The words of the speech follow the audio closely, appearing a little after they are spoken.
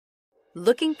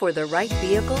Looking for the right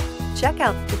vehicle? Check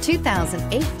out the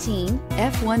 2018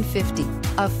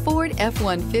 F-150. A Ford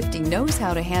F-150 knows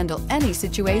how to handle any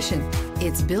situation.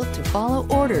 It's built to follow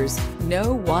orders,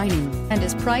 no whining, and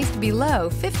is priced below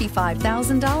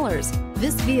 $55,000.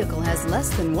 This vehicle has less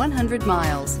than 100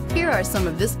 miles. Here are some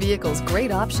of this vehicle's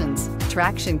great options: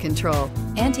 traction control,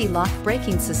 anti-lock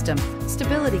braking system,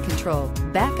 stability control,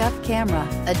 backup camera,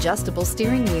 adjustable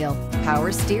steering wheel,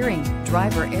 power steering,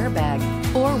 driver airbag,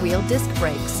 four-wheel disc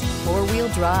brakes, four-wheel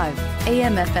drive,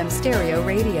 AM/FM stereo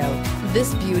radio.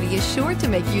 This beauty is sure to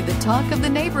make you the talk of the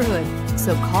neighborhood.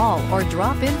 So call or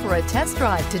drop in for a test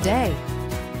drive today.